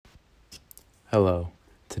Hello.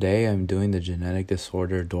 Today I'm doing the genetic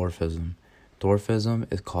disorder dwarfism. Dwarfism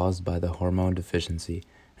is caused by the hormone deficiency,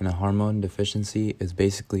 and a hormone deficiency is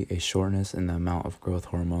basically a shortness in the amount of growth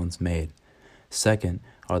hormones made. Second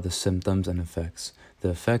are the symptoms and effects.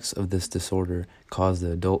 The effects of this disorder cause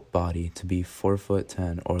the adult body to be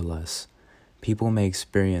 4'10" or less. People may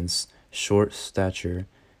experience short stature,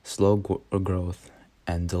 slow growth,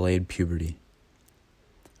 and delayed puberty.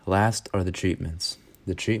 Last are the treatments.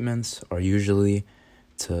 The treatments are usually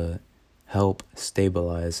to help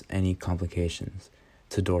stabilize any complications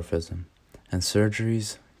to dwarfism, and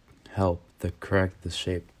surgeries help to correct the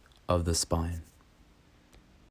shape of the spine.